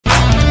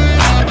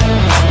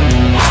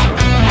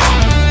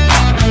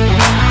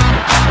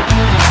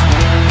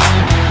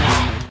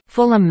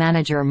Fulham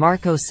manager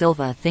Marco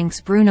Silva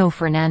thinks Bruno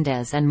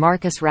Fernandes and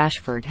Marcus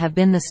Rashford have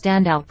been the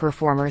standout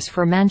performers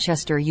for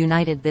Manchester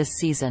United this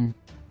season.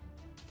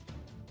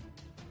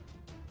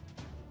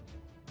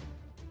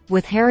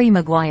 With Harry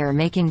Maguire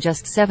making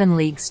just 7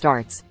 league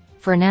starts,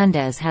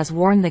 Fernandes has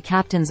worn the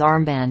captain's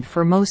armband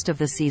for most of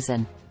the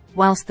season,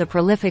 whilst the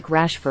prolific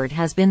Rashford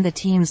has been the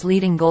team's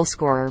leading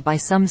goalscorer by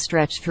some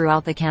stretch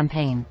throughout the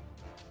campaign.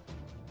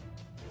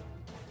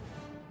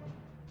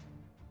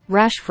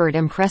 Rashford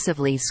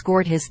impressively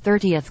scored his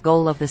 30th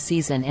goal of the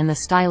season in the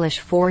stylish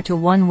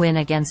 4-1 win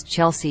against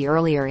Chelsea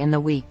earlier in the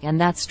week,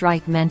 and that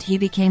strike meant he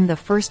became the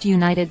first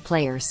United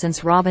player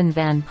since Robin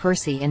van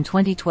Persie in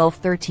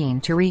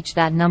 2012-13 to reach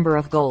that number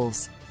of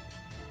goals.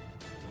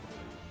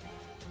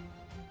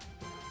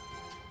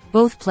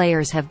 Both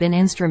players have been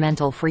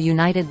instrumental for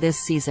United this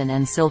season,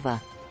 and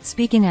Silva,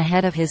 speaking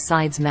ahead of his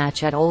side's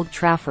match at Old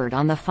Trafford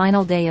on the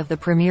final day of the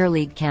Premier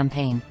League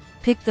campaign,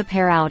 picked the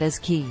pair out as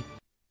key.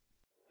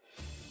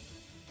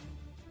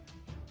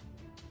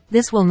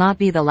 "This will not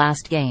be the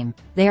last game,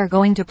 they are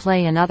going to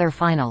play another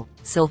final,"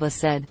 Silva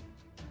said.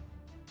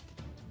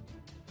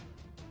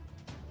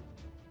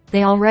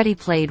 "They already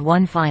played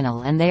one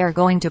final and they are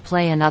going to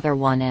play another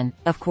one, and,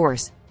 of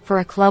course,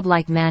 for a club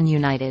like Man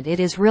United it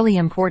is really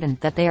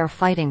important that they are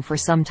fighting for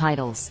some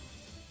titles.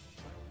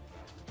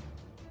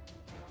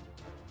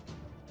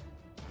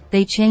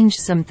 They changed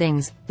some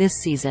things this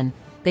season,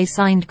 they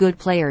signed good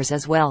players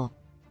as well.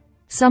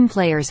 Some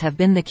players have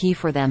been the key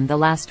for them the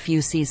last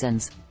few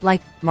seasons,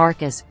 like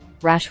Marcus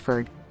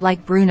Rashford,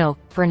 like Bruno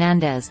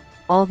Fernandes,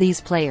 all these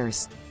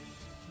players.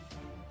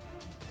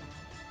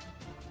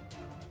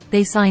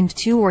 They signed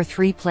 2 or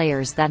 3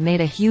 players that made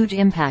a huge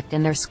impact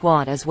in their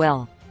squad as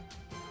well.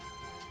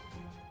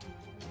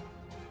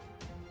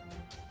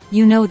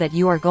 You know that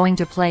you are going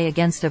to play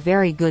against a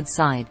very good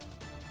side.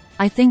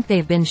 I think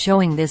they've been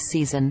showing this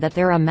season that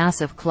they're a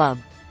massive club.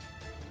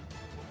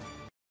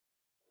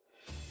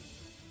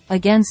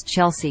 Against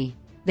Chelsea,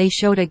 they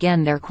showed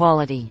again their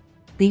quality.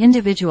 The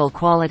individual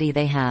quality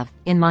they have,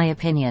 in my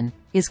opinion,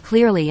 is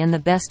clearly in the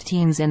best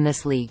teams in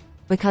this league,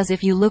 because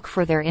if you look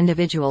for their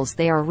individuals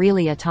they are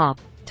really a top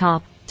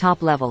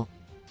level.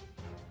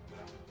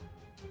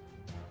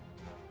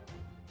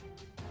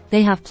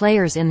 They have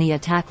players in the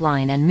attack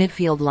line and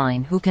midfield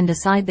line who can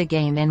decide the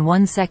game in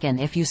 1 second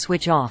if you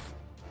switch off.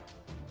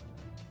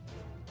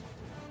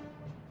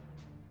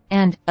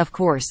 And, of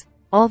course,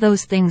 all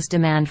those things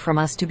demand from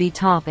us to be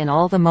top in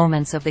all the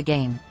moments of the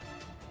game."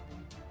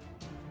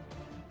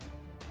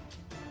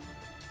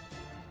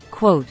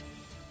 Quote,